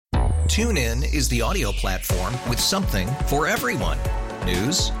TuneIn is the audio platform with something for everyone.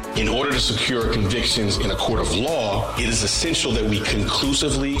 News. In order to secure convictions in a court of law, it is essential that we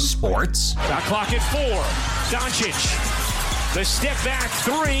conclusively. Sports. Shot clock at 4. Doncic. The step back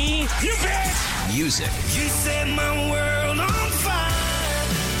 3. You bet. Music. You set my world on fire.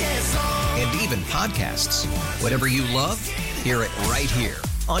 Yes, and even podcasts. Whatever you love, hear it right here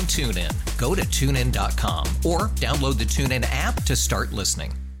on TuneIn. Go to TuneIn.com or download the TuneIn app to start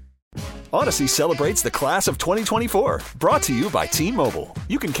listening. Odyssey celebrates the class of 2024, brought to you by T-Mobile.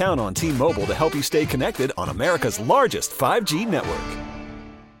 You can count on T-Mobile to help you stay connected on America's largest 5G network.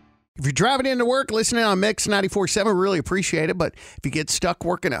 If you're driving into work, listening on Mix 94.7, really appreciate it. But if you get stuck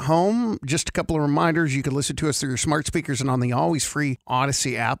working at home, just a couple of reminders. You can listen to us through your smart speakers and on the always free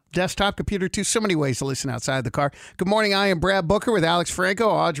Odyssey app. Desktop, computer, too. So many ways to listen outside the car. Good morning. I am Brad Booker with Alex Franco,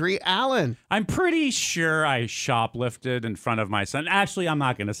 Audrey Allen. I'm pretty sure I shoplifted in front of my son. Actually, I'm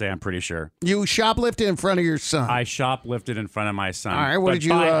not going to say I'm pretty sure. You shoplifted in front of your son. I shoplifted in front of my son. All right, what did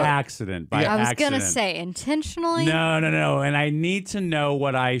you... By accident. I was going to say, intentionally? No. And I need to know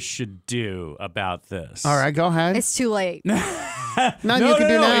what I should do about this. All right, go ahead. It's too late. Nothing you can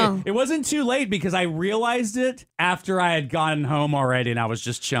do now. It wasn't too late because I realized it after I had gotten home already and I was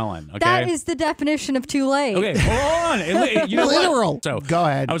just chilling. Okay? That is the definition of too late. Okay, hold on. You know Literal. What? So go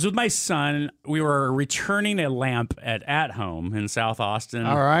ahead. I was with my son. We were returning a lamp at home in South Austin.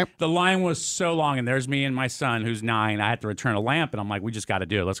 All right. The line was so long, and there's me and my son, who's 9. I had to return a lamp, and I'm like, we just got to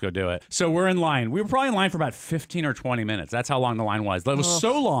do it. Let's go do it. So we're in line. We were probably in line for about 15 or 20 minutes. That's how long the line was. It was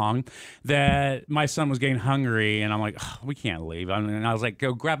so long that my son was getting hungry, and I'm like, we can't leave. And I was like,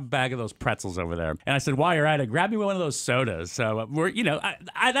 go grab a bag of those pretzels over there. And I said, while you're at it, grab me one of those sodas. So we're,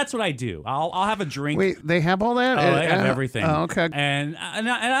 that's what I do. I'll have a drink. Wait, they have all that? Oh, they have everything. Oh, okay. And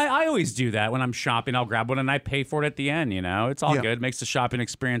I always do that when I'm shopping. I'll grab one and I pay for it at the end. It's all good. It makes the shopping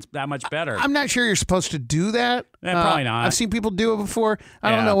experience that much better. I'm not sure you're supposed to do that. Probably not. I've seen people do it before.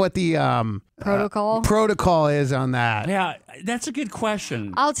 I don't know what the protocol is on that. Yeah, that's a good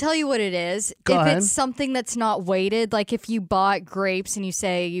question. I'll tell you what it is. Go ahead. It's something that's not weighted, like if you bought grapes and you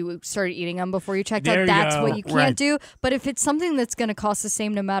say you started eating them before you checked out, that's what you can't do. But if it's something that's going to cost the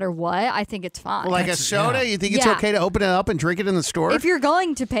same no matter what, I think it's fine. Like a soda? You think it's okay to open it up and drink it in the store? If you're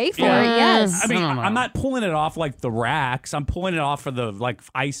going to pay for it, yes. I mean, I'm not pulling it off like the racks. I'm pulling it off for the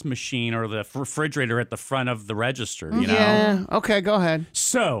ice machine or the refrigerator at the front of the register, you know? Yeah. Okay, go ahead.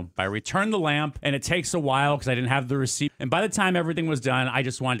 So I returned the lamp, and it takes a while because I didn't have the receipt. And by the time everything was done, I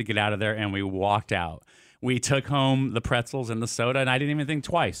just wanted to get out of there, and we walked out. We took home the pretzels and the soda, and I didn't even think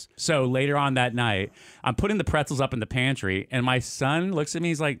twice. So later on that night, I'm putting the pretzels up in the pantry, and my son looks at me.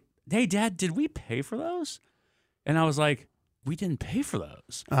 He's like, hey, Dad, did we pay for those? And I was like, we didn't pay for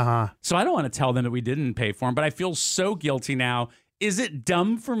those. So I don't want to tell them that we didn't pay for them, but I feel so guilty now. Is it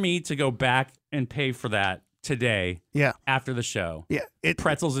dumb for me to go back and pay for that today after the show? Yeah.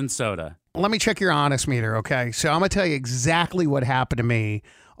 Pretzels and soda. Let me check your honest meter, okay? So I'm going to tell you exactly what happened to me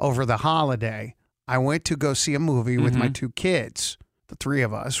over the holiday. I went to go see a movie with my 2 kids. The 3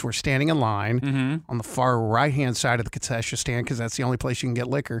 of us were standing in line on the far right-hand side of the concession stand because that's the only place you can get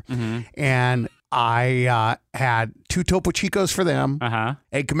liquor. And I had 2 Topo Chicos for them,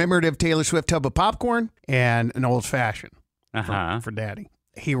 a commemorative Taylor Swift tub of popcorn, and an old-fashioned for Daddy.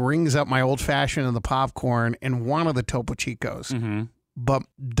 He rings up my old-fashioned and the popcorn and one of the Topo Chicos, but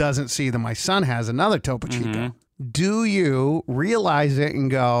doesn't see that my son has another Topo Chico. Do you realize it and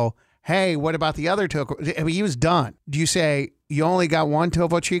go, hey, what about the other Topo? I mean, he was done. Do you say, you only got one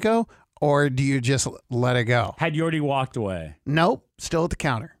Topo Chico, or do you just let it go? Had you already walked away? Nope, still at the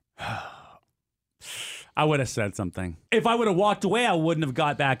counter. I would have said something. If I would have walked away, I wouldn't have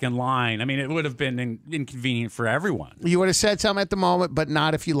got back in line. I mean, it would have been inconvenient for everyone. You would have said something at the moment, but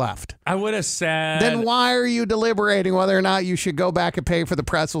not if you left. I would have said... Then why are you deliberating whether or not you should go back and pay for the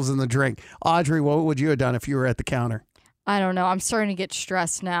pretzels and the drink? Audrey, what would you have done if you were at the counter? I don't know. I'm starting to get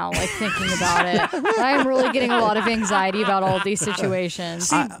stressed now, thinking about it. I'm really getting a lot of anxiety about all of these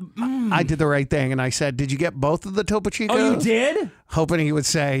situations. I did the right thing, and I said, did you get both of the Topo Chicos? Oh, you did? Hoping he would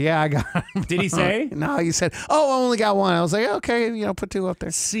say, yeah, I got them. Did he say? No, he said, oh, I only got one. I was like, okay, put 2 up there.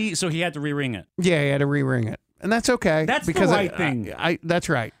 See, so he had to re-ring it. Yeah, he had to re-ring it. And that's okay. That's because the right thing. That's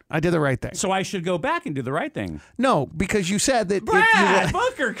right. I did the right thing. So I should go back and do the right thing. No, because you said that... Brad,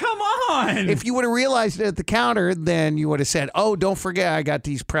 Booker, come on! If you would have realized it at the counter, then you would have said, oh, don't forget I got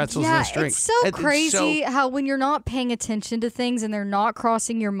these pretzels and this drink. It's so crazy how when you're not paying attention to things and they're not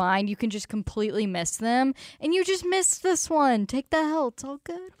crossing your mind, you can just completely miss them. And you just missed this one. Take the hell. It's all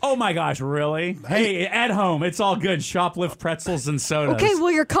good. Oh, my gosh, really? Hey, at home, it's all good. Shoplift pretzels and sodas. Okay,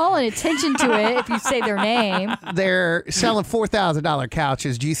 well, you're calling attention to it if you say their name. They're selling $4,000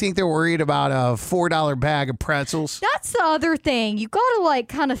 couches. Do you think they're worried about a $4 bag of pretzels? That's the other thing. You got to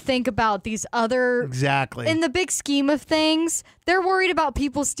kind of think about these other. Exactly. In the big scheme of things, they're worried about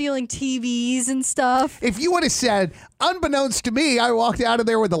people stealing TVs and stuff. If you would have said, unbeknownst to me, I walked out of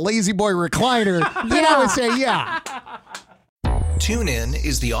there with a Lazy Boy recliner, then I would say, yeah. TuneIn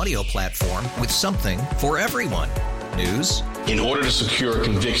is the audio platform with something for everyone. News. In order to secure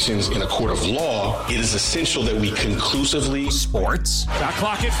convictions in a court of law, it is essential that we conclusively. Sports. Shot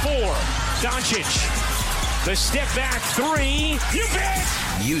clock at 4. Doncic. The step back 3. You bet.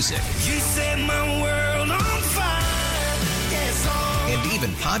 Music. You set my world on fire. Yes, and even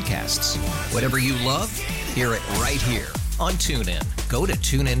podcasts. Whatever you love, hear it right here on TuneIn. Go to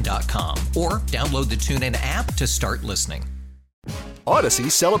TuneIn.com or download the TuneIn app to start listening. Odyssey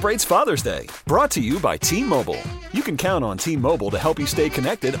celebrates Father's Day, brought to you by T-Mobile. You can count on T-Mobile to help you stay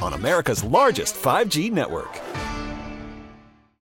connected on America's largest 5G network.